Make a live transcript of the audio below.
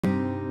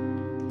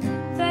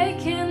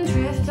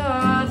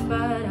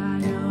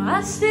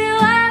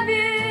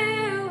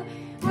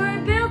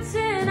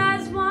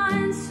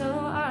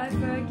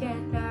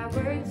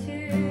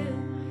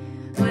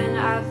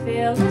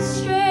feel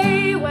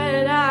astray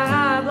when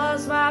I've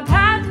lost my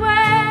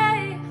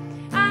pathway.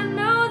 I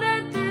know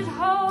that there's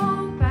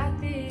hope at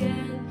the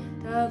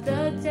end of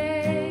the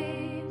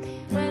day,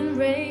 when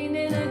rain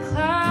and the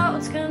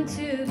clouds come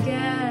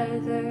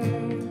together.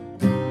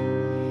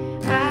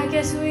 I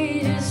guess we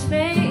just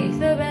make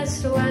the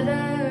best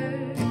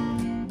weather,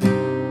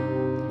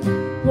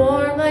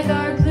 warm like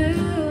our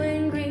blue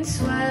and green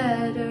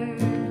sweater.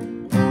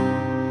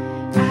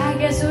 I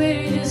guess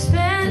we just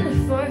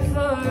spend for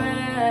forever.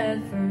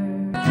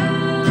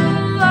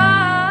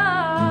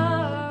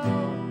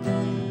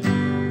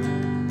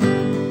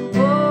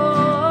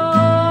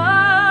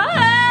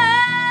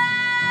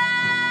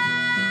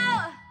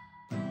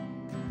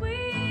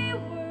 We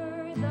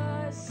were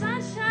the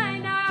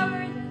sunshine, now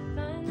we're the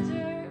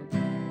thunder.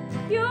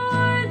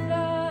 You're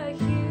the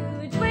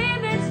huge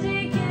wave that's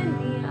taken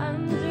me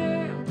under.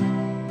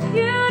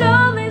 You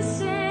don't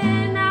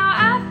listen, now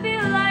I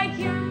feel like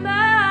your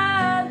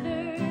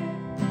mother.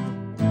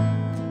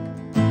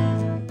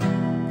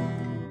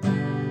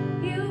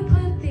 You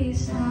put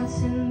these thoughts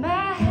in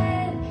my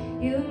head.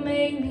 You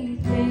made me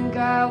think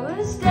I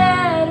was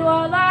dead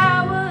while I